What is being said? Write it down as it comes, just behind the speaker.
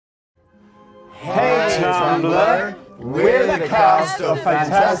Tumblr. We're the cast of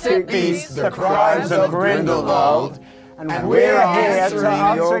Fantastic Beasts: The Crimes of Grindelwald, and we're here to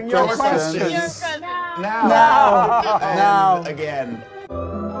answer your questions. Now, again.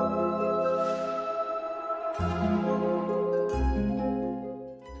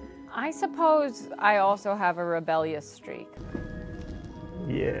 I suppose I also have a rebellious streak.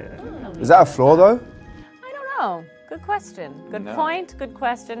 Yeah. Is that a flaw, though? I don't know. Good question. Good point. Good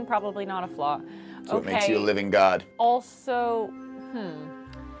question. Probably not a flaw. That's what makes you a living god. Also,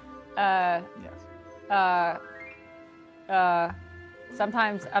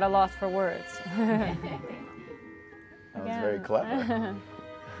 sometimes at a loss for words. That was very clever. I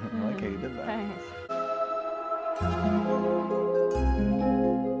like how you did that. Thanks.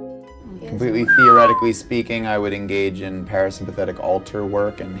 Completely theoretically speaking, I would engage in parasympathetic altar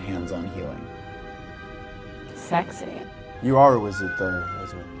work and hands-on healing. Sexy. You are a wizard, though,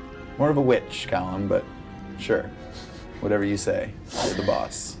 as well. More of a witch, Callum, but sure. Whatever you say. You're the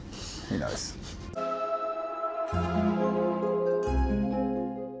boss. He knows.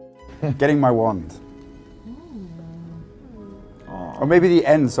 Getting my wand. Or maybe the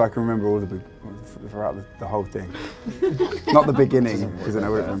end, so I can remember all throughout the whole thing. Not the beginning, because then I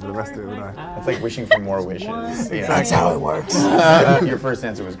wouldn't remember the rest of it, would I? It's like wishing for more wishes. Yeah. That's how it works. Your first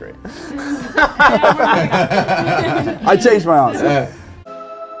answer was great. I changed my answer.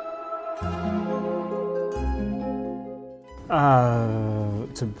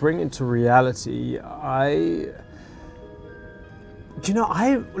 To bring it to reality, I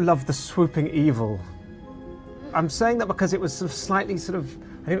love the swooping evil. I'm saying that because it was slightly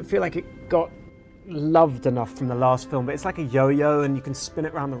I didn't feel like it got loved enough from the last film, but it's like a yo-yo and you can spin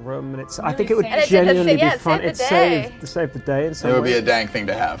it around the room, and I think it would genuinely be fun. It saved the day in some way. It would be a dank thing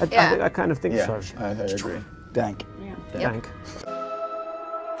to have. I kind of think so. I agree. Dank. Yeah. Dank.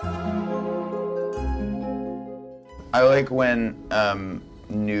 I like when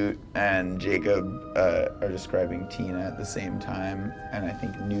Newt and Jacob are describing Tina at the same time, and I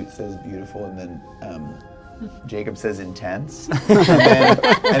think Newt says beautiful, and then Jacob says intense.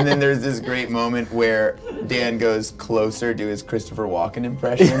 and then there's this great moment where Dan goes closer to his Christopher Walken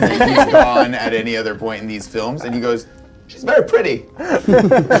impression than he's gone at any other point in these films, and he goes, "She's very pretty." I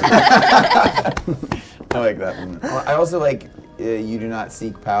like that one. I also like, you do not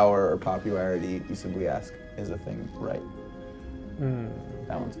seek power or popularity, you simply ask, is the thing right?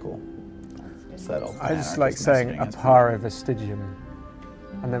 That one's cool. Settle. I just like saying appare vestigium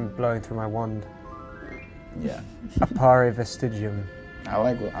and then blowing through my wand. Yeah. Appare vestigium. I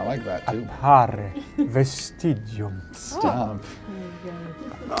like that too. Appare vestigium. Stop.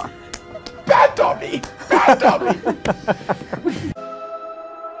 Bad dummy! Bad dummy!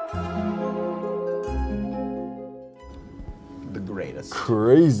 The greatest.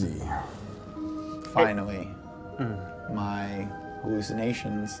 Crazy. Finally, my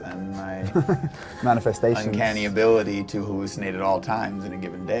hallucinations and my manifestations, uncanny ability to hallucinate at all times in a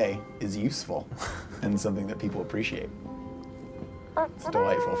given day is useful and something that people appreciate. It's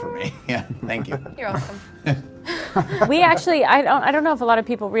delightful for me. Yeah, thank you. You're welcome. We actually, I don't know if a lot of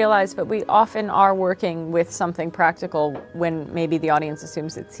people realize, but we often are working with something practical when maybe the audience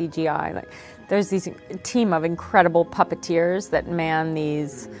assumes it's CGI. Like, there's this team of incredible puppeteers that man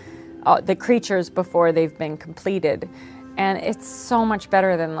these the creatures before they've been completed. And it's so much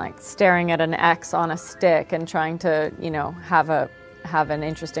better than like staring at an X on a stick and trying to, have an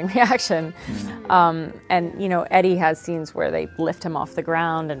interesting reaction. And Eddie has scenes where they lift him off the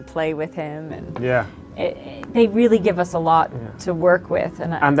ground and play with him, and they really give us a lot to work with.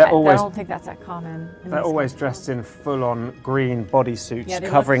 And I don't think that's that common. They're always dressed in full-on green bodysuits,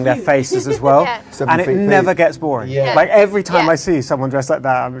 covering their faces as well, and it never gets boring. Yeah. Like every time I see someone dressed like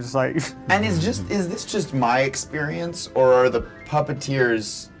that, I'm just like. And is this just my experience, or are the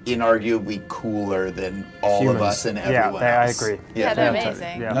puppeteers inarguably cooler than all of us and everyone else? I agree. Yeah, they're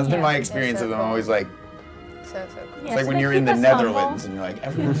amazing. That's been my experience of them. I'm always like, so cool. it's like when you're in the Netherlands and you're like,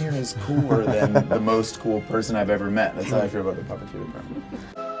 everyone here is cooler than the most cool person I've ever met. That's how I feel about the puppeteer department.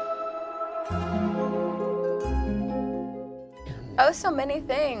 Oh, so many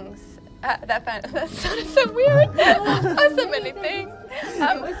things. That sounded so weird. Oh, so many things.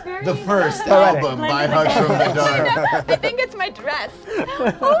 The first album by Hush from the Dark. I think it's my dress.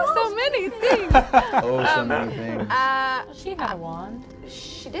 Oh, so many things. Oh, so many things. She had a wand.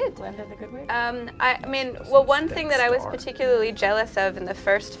 She did. Blended the good way. I mean, well, one thing that I was particularly jealous of in the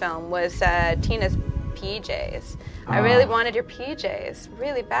first film was Tina's PJs. I really wanted your PJs,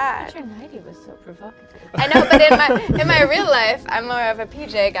 really bad. Your nightie was so provocative. I know, but in my real life, I'm more of a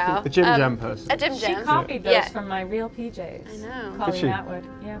PJ gal. A Jim Jam person. A Jim She Jam. copied those Yeah. from my real PJs. I know. Colleen she? Atwood,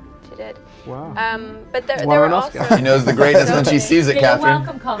 yeah. She did. Wow. But there Won were an also. Oscar. She knows the greatness when she sees it, You're Catherine.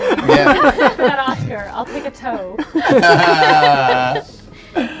 welcome, Colleen. Yeah. For that Oscar, I'll take a toe.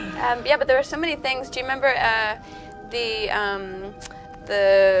 Yeah, but there were so many things. Do you remember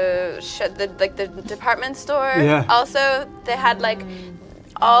the department store? Yeah. Also, they had like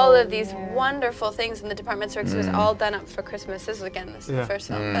all of these wonderful things in the department store because it was all done up for Christmas. This is the Yeah. first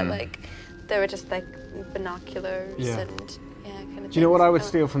film, but like there were just like binoculars Yeah. and kind of. Do you know what I would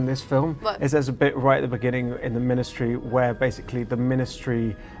steal from this film? What? Is there's a bit right at the beginning in the Ministry where basically the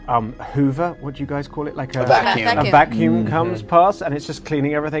Ministry Hoover, what do you guys call it? Like a vacuum. A vacuum comes past and it's just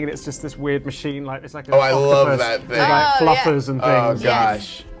cleaning everything, and it's just this weird machine, like it's like an Oh, I love octopus that thing. with, like Oh, fluffers and Oh things.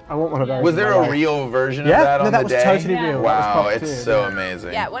 gosh. I want one of those. Was in there my a life. real version Yeah, of that no, on that the was day? totally Yeah. real. Wow, That was it's puppeteered, so yeah.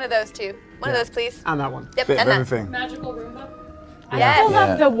 amazing. Yeah, one of those too. One of those, please. And that one. Yep, Bit of and that. everything. Magical Roomba. I Yes. still love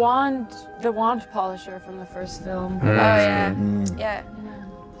Yeah. the wand polisher from the first film. Oh yeah, yeah.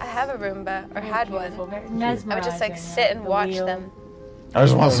 I have a Roomba, or had one. Beautiful, very I would just like mesmerizing, sit and the watch wheel. them. I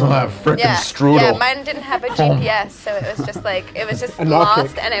just want some of that frickin' Yeah, strudel. yeah. Mine didn't have a GPS, so it was just like it was just Anarchic.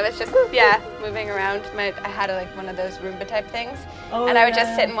 lost, and it was just moving around. I had like one of those Roomba type things, Oh, and I would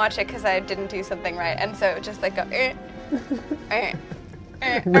just yeah. sit and watch it because I didn't do something right, and so it would just like go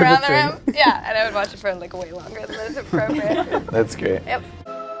around the room. Yeah, and I would watch it for like way longer than is appropriate. That's great. Yep.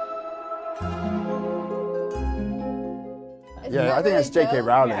 Yeah, I think it's J.K.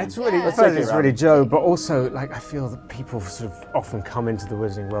 Rowling. It's really, Yeah. I feel like it's really Joe, but also like I feel that people sort of often come into the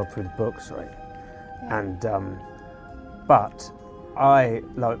Wizarding World through the books, right? And but I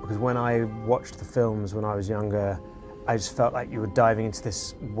love it because when I watched the films when I was younger, I just felt like you were diving into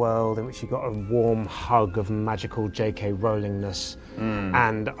this world in which you got a warm hug of magical J.K. Rowlingness,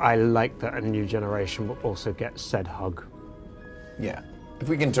 and I like that a new generation will also get said hug. Yeah. If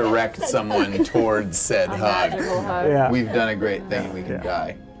we can direct someone towards said hug, Magical hug. Yeah. we've done a great thing and we can Yeah.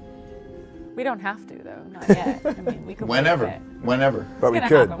 die. We don't have to though, not yet. I mean, we could wait Whenever. a bit. Whenever. But we gonna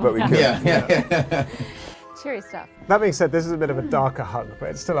could, happen. but we could. Yeah. Cheery stuff. That being said, this is a bit of a darker hug, but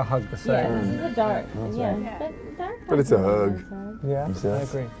it's still a hug the Yeah, same. this is a dark. Yeah, dark But it's a hug. Yeah, I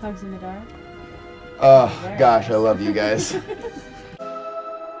agree. Hugs in the dark. Oh, gosh, I love you guys.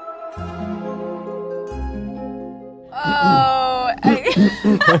 Oh,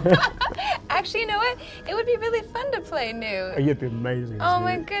 actually, you know what? It would be really fun to play new. Oh, you'd be amazing. Oh isn't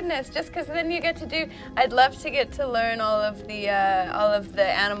my it? goodness! Just because then you get to do. I'd love to get to learn all of the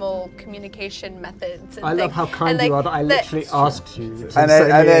animal communication methods. And I love things. how kind And, you like, are that I literally asked you. And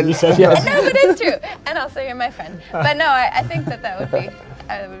then you said yes. No, but it's true. And also, you're my friend. But no, I think that would be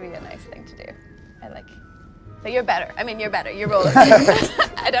a nice thing to do. I like. But you're better. I mean, you're better. You're roller skating.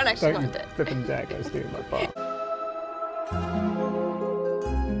 I don't actually Don't you want it. flip and dare go stealing my part.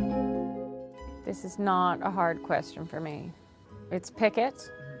 This is not a hard question for me. It's Pickett.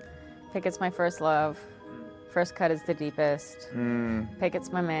 Pickett's my first love. First cut is the deepest.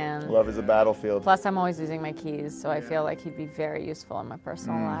 Pickett's my man. Love is a battlefield. Plus, I'm always using my keys, so I feel like he'd be very useful in my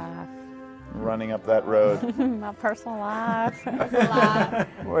personal life. Running up that road. My personal life.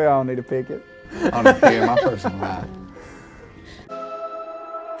 We all need to pick it. On a fear, my personal life.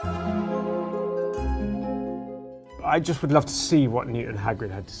 I just would love to see what Newt and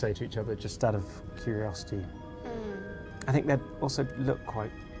Hagrid had to say to each other, just out of curiosity. I think they'd also look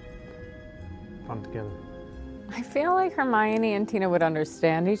quite fun together. I feel like Hermione and Tina would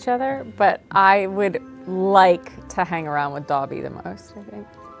understand each other, but I would like to hang around with Dobby the most, I think.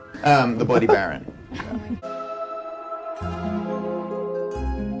 The Bloody Baron.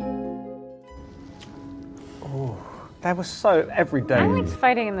 They were so everyday. I liked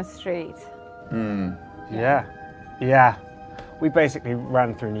fighting in the street. Yeah, yeah. We basically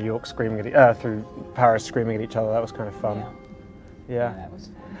ran through New York screaming at through Paris screaming at each other. That was kind of fun. Yeah. That was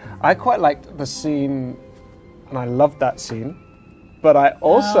fun. I quite liked the scene, and I loved that scene. But I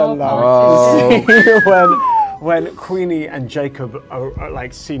also loved the scene when Queenie and Jacob are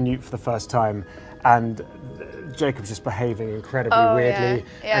like see Newt for the first time, and Jacob's just behaving incredibly weirdly,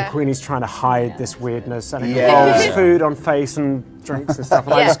 yeah. and Queenie's trying to hide this weirdness, and it Yeah. involves food on face and drinks and stuff.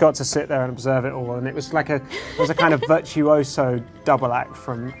 And I just got to sit there and observe it all, and it was like it was a kind of virtuoso double act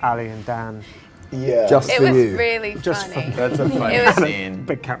from Ali and Dan. Yeah. Just It for was you. really Just funny. That's a funny It was- scene.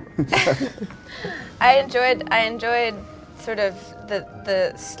 Big camera. I enjoyed sort of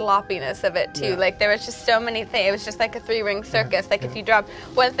the sloppiness of it too. Yeah. Like there was just so many things. It was just like a 3-ring circus. Like if you drop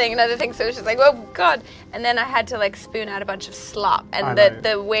one thing, another thing. So it was just like, oh God. And then I had to like spoon out a bunch of slop. And I know.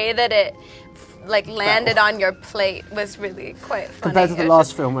 the way that it like landed on your plate was really quite funny. Compared to the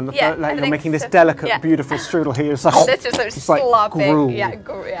last film, when yeah, like I you're think making this so. delicate, Yeah. beautiful strudel here, it's like, This just sort of it's like slopping, gruel.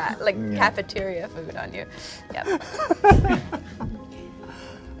 like cafeteria food on you. Yep.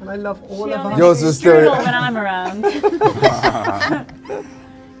 And I love all She of only us. Yours makes was still- strudel when I'm around.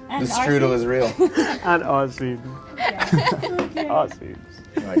 The strudel is real. And Ozzy. Ozzy.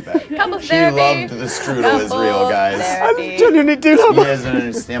 I like that. Couples She therapy. loved the strudel is real, Couples guys. therapy. I genuinely do love He it. doesn't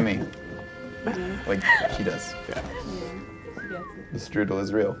understand me. Like she does. Yeah. The strudel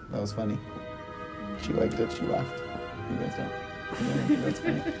is real. That was funny. She liked it. She laughed. You guys don't. Yeah, that's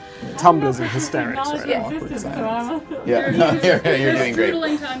funny. Tumblr's in hysterics Acknowledge right the now. existence, so I'm Yeah, no, you're doing great.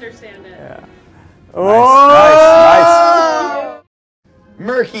 Strudling to understand it. Oh!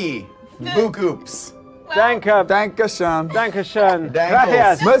 Murky. Bookoops. Danke. Danke schön. Danke schön. Dankles.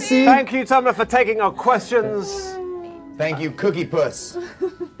 Gracias. Merci. Thank you, Tumblr, for taking our questions. Thank you, Cookie Puss,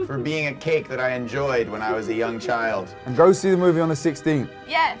 for being a cake that I enjoyed when I was a young child. And go see the movie on the 16th.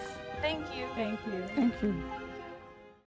 Yes. Thank you. Thank you. Thank you.